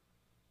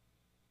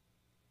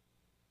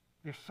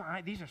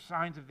 these are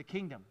signs of the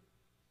kingdom.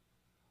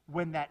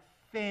 When that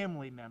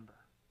family member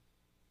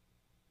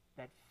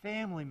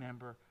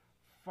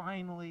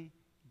finally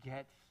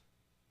gets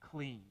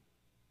clean.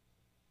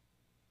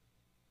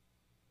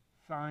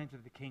 Signs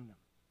of the kingdom.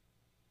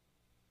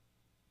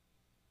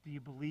 Do you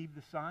believe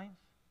the signs?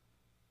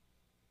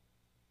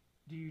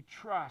 Do you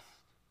trust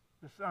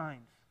the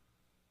signs?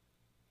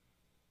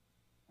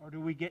 Or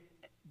do we get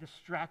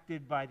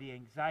distracted by the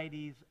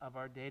anxieties of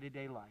our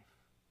day-to-day life?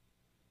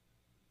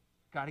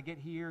 Got to get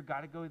here,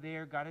 got to go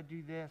there, got to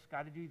do this,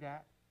 got to do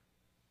that.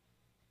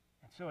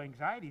 And so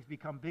anxieties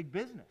become big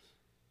business.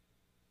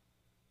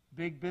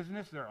 Big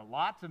business. There are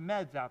lots of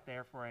meds out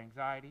there for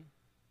anxiety.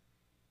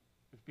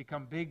 It's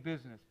become big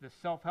business. The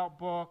self-help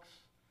books,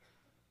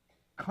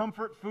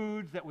 comfort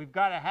foods that we've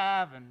got to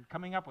have, and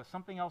coming up with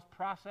something else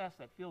processed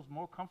that feels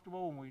more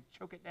comfortable when we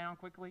choke it down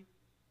quickly.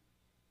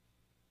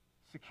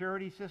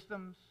 Security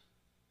systems.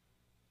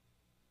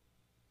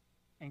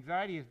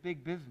 Anxiety is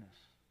big business.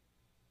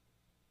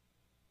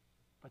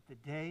 but the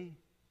day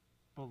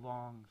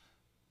belongs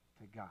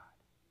to God.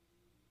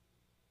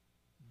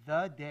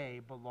 The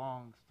day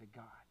belongs to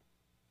God.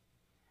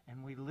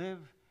 And we live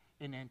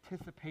in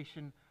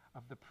anticipation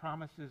of the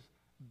promises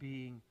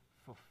being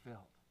fulfilled.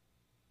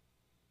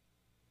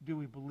 Do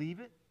we believe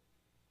it?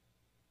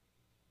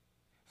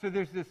 So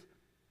there's this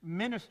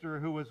minister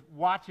who was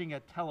watching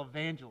a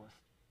televangelist,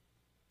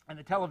 and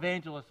the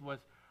televangelist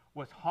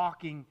was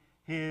hawking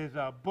his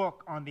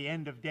book on the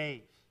end of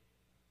days,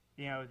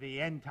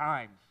 the end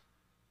times.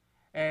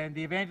 And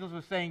the evangelist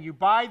was saying, you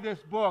buy this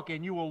book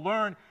and you will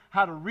learn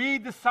how to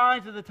read the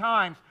signs of the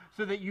times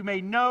so that you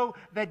may know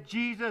that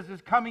Jesus is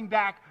coming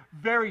back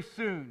very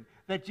soon,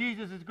 that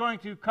Jesus is going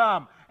to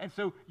come. And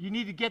so you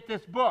need to get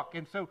this book.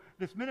 And so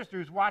this minister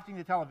who's watching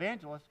the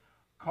televangelist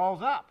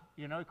calls up.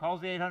 He calls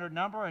the 800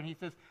 number and he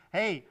says,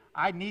 hey,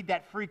 I need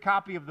that free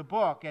copy of the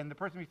book. And the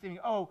person receiving,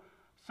 oh,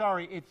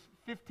 sorry, it's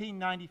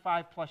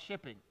 $15.95 plus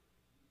shipping.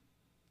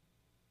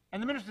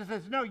 And the minister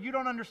says, no, you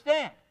don't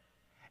understand.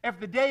 If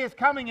the day is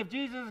coming, if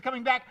Jesus is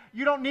coming back,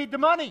 you don't need the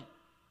money.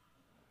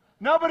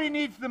 Nobody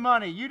needs the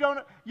money. We don't,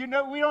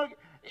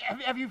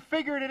 have you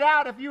figured it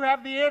out? If you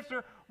have the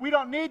answer, we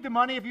don't need the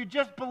money if you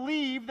just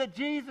believe that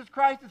Jesus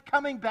Christ is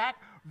coming back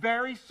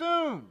very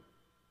soon.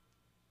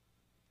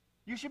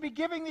 You should be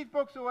giving these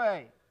books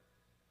away.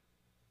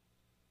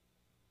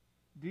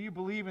 Do you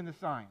believe in the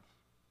signs?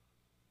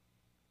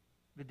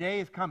 The day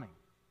is coming.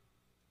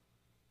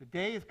 The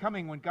day is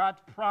coming when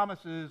God's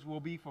promises will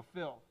be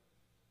fulfilled.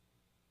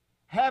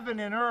 Heaven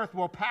and earth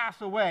will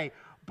pass away,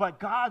 but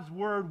God's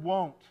word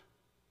won't.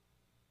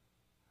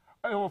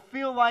 It will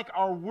feel like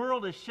our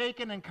world is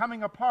shaken and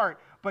coming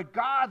apart, but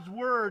God's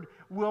word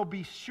will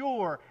be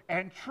sure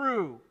and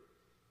true.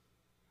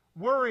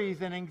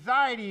 Worries and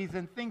anxieties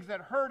and things that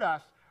hurt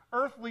us,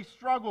 earthly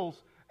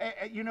struggles,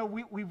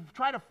 we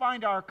try to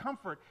find our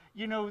comfort.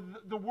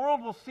 The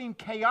world will seem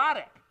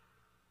chaotic.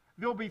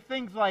 There'll be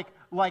things like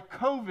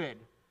COVID,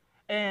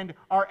 and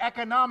our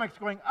economics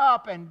going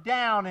up and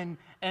down,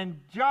 and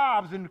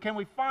jobs, and can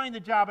we find the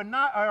job,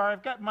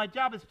 or my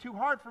job is too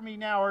hard for me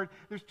now, or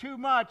there's too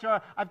much,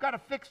 or I've got to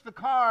fix the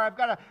car, I've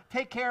got to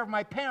take care of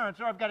my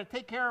parents, or I've got to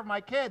take care of my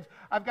kids,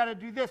 I've got to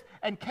do this,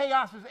 and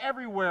chaos is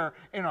everywhere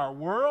in our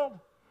world,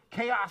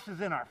 chaos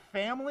is in our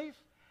families,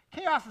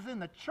 chaos is in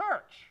the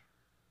church.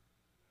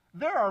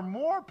 There are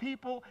more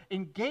people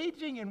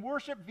engaging in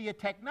worship via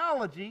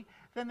technology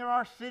than there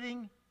are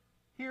sitting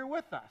here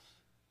with us.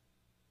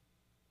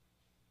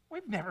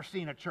 We've never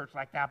seen a church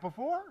like that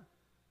before.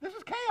 This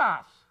is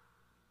chaos.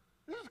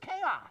 This is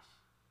chaos.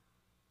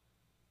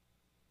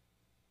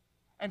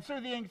 And so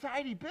the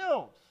anxiety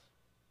builds.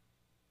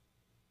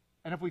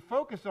 And if we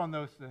focus on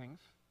those things,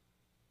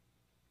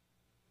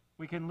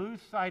 we can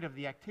lose sight of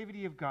the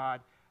activity of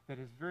God that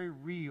is very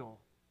real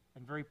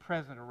and very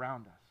present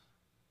around us.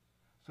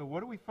 So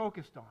what are we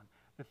focused on?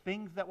 The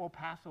things that will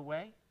pass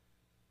away?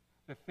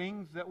 The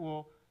things that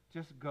will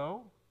just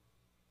go?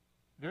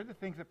 They're the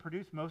things that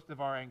produce most of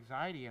our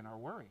anxiety and our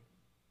worry.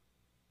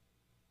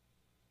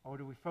 Or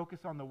do we focus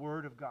on the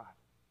Word of God?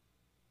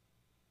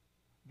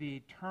 The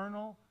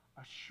eternal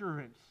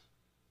assurance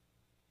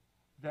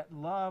that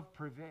love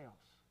prevails.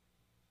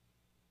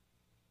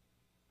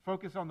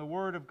 Focus on the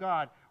Word of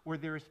God where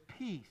there is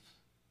peace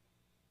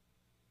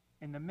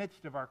in the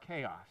midst of our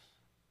chaos,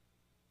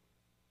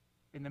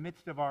 in the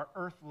midst of our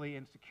earthly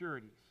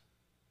insecurities.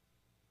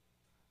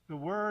 The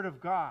Word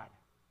of God,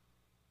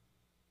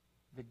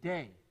 the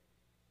day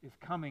is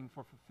coming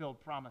for fulfilled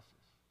promises.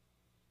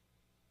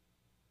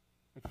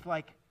 It's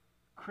like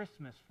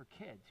Christmas for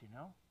kids,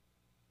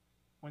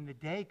 When the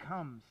day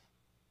comes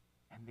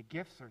and the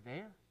gifts are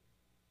there,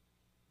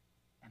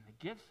 and the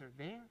gifts are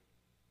there,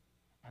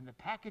 and the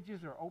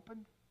packages are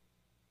opened,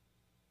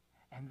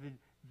 and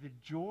the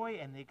joy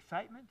and the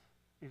excitement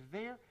is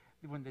there,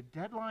 when the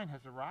deadline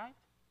has arrived,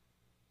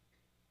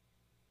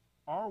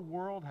 our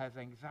world has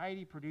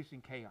anxiety-producing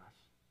chaos.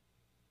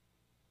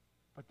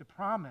 But the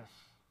promise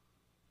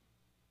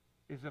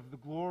is of the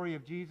glory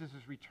of Jesus'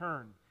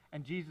 return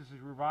and Jesus'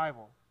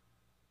 arrival.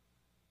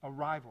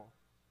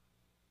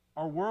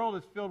 Our world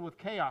is filled with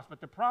chaos,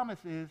 but the promise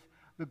is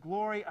the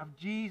glory of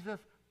Jesus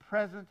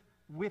present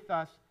with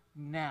us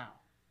now.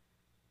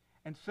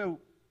 And so,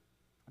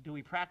 do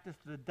we practice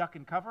the duck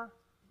and cover?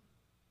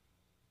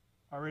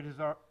 Or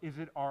is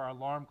it our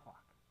alarm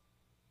clock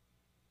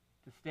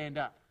to stand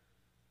up,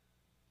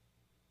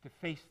 to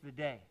face the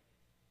day,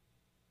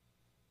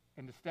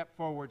 and to step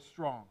forward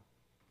strong?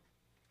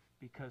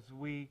 Because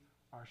we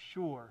are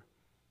sure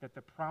that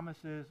the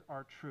promises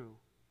are true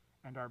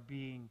and are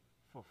being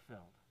fulfilled.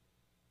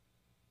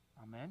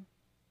 Amen?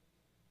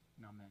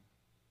 And amen.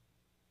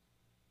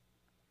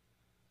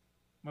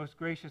 Most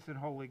gracious and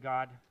holy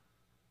God,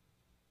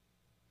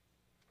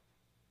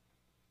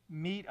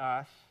 meet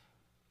us,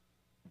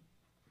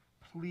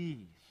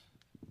 please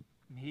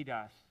meet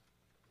us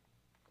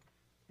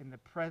in the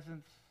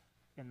presence,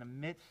 in the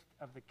midst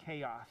of the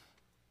chaos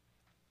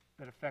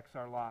that affects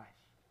our lives.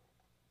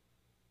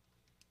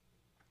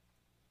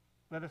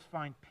 Let us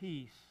find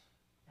peace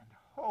and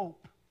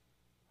hope,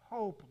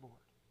 Lord.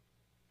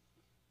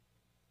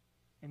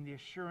 in the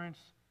assurance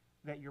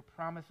that your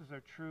promises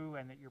are true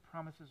and that your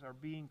promises are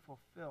being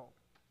fulfilled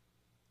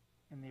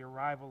in the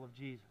arrival of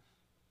Jesus,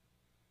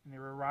 in the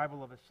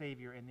arrival of a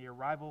Savior, in the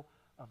arrival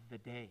of the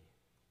day.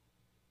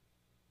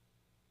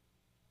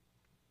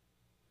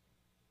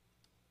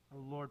 Oh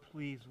Lord,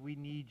 please, we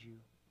need you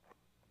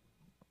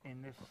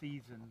in this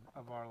season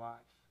of our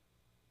lives.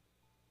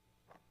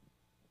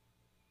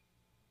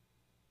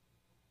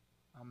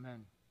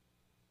 Amen.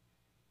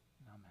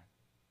 Amen.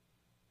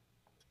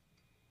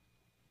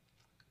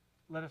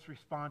 Let us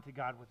respond to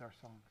God with our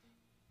songs.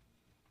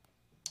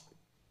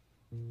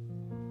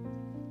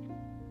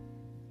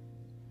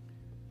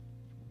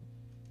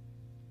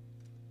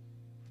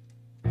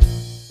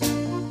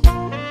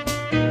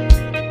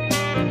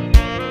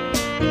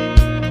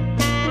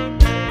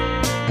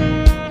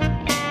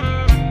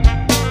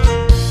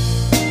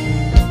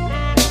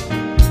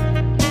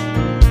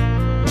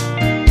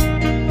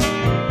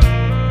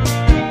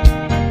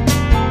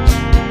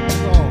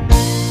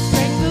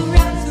 Strength will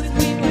rise as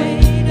we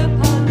wait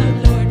upon the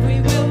Lord.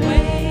 We will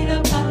wait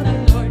upon the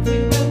Lord. We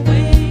will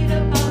wait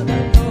upon the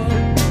Lord.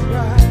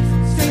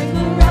 Strength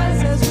will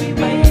rise as we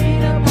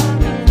wait upon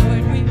the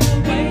Lord. We will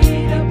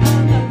wait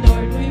upon the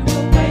Lord. We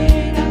will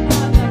wait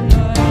upon the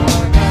Lord.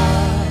 Our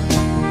God,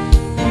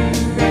 you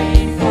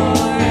reign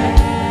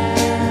forever.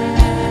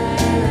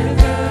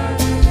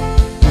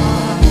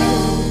 Our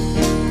hope,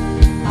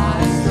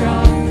 our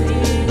strong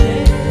deliverer.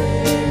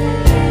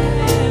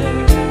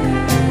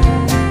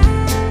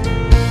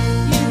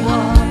 You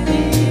are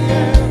the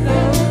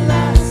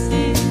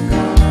everlasting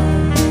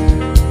God,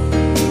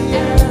 the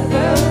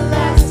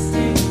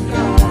everlasting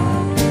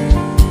God.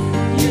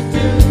 You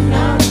do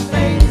not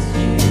faint,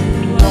 you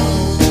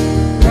won't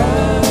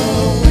grow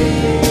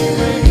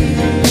weary.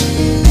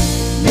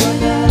 You're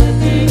the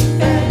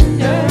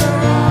defender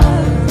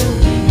of the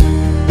weak.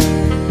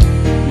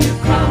 You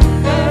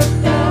comfort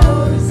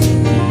those in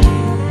need.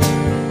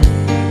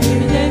 You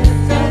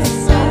lift us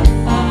up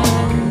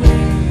on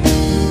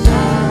wings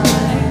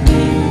like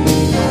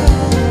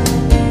eagles.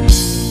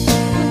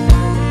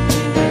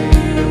 We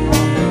wait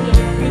upon the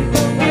Lord. We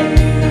will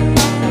wait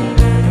upon the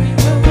Lord. We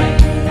will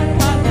wait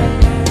upon the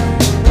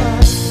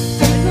Lord.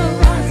 Strength will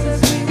rise as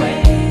we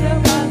wait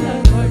upon the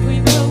Lord. We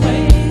will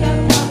wait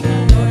upon the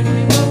Lord.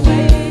 We will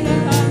wait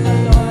upon the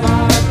Lord.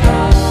 Our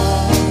God,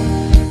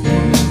 you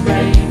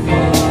reign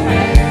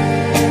forever.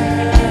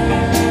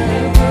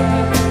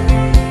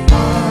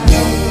 Our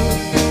hope,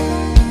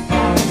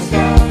 our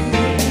strong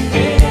deliverer.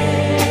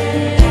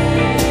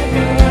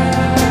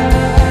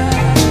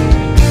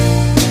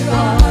 You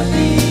are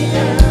the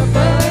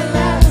everlasting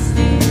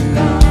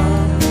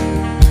God,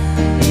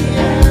 the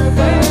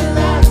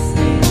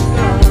everlasting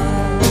God.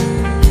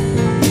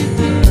 You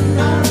do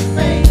not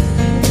faint,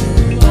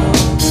 you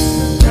won't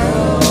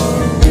grow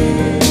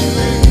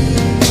weary.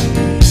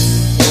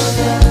 You're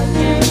the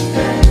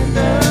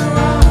defender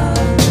of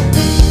the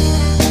weak.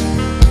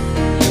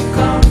 You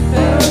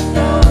comfort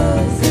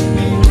those in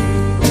need.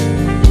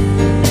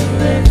 You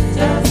lift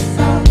us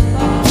up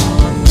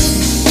on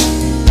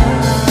wings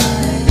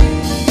like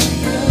eagles.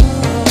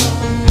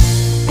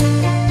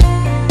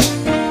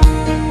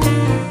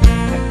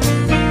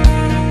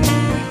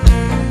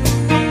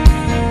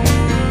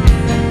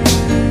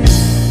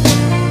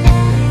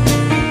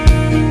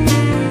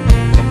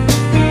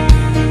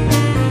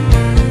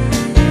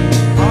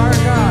 Our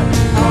God.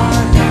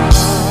 Our God,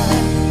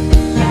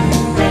 you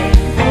reign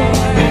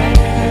forever.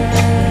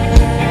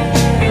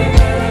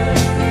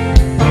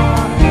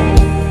 Our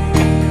hope,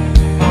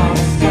 our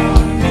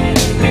strong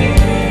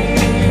deliverer.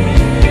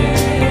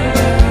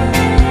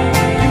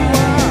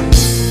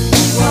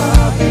 You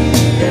are the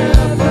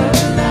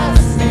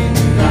everlasting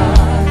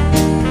God,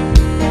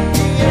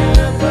 the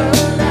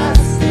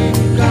everlasting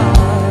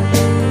God.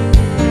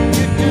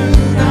 You do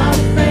not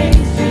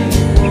faint,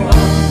 you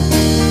won't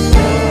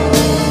grow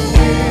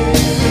weary.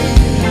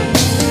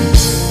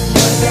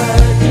 You're the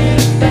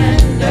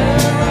defender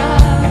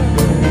of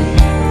the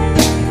weak.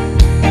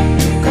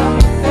 You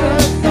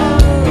comfort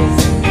those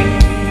in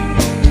need.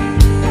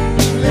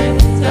 You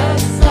lift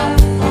us up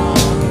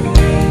on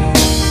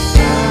wings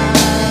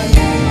like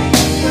eagles.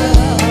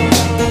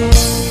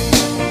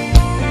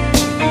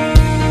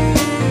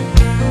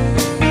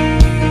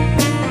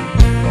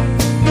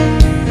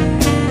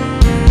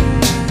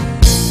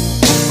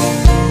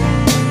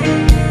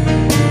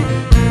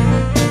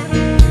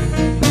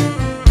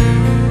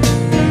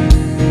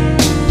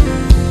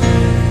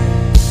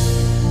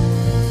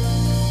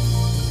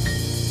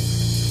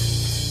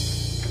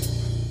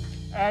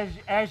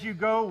 As you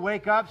go,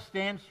 wake up,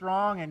 stand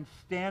strong, and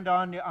stand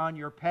on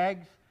your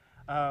pegs.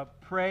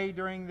 Pray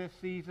during this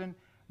season.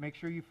 Make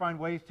sure you find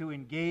ways to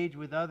engage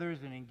with others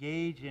and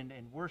engage in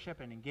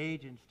worship and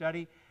engage in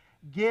study.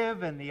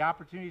 Give, and the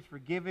opportunities for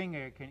giving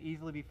can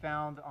easily be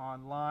found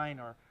online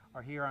or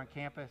here on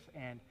campus,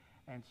 and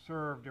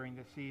serve during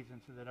this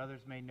season so that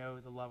others may know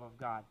the love of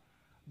God.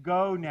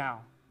 Go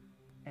now,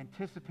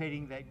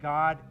 anticipating that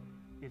God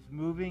is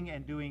moving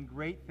and doing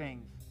great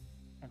things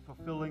and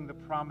fulfilling the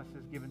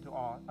promises given to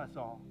us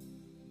all.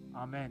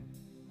 Amen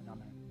and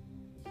amen.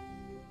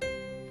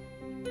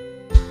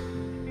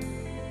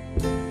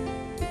 Thank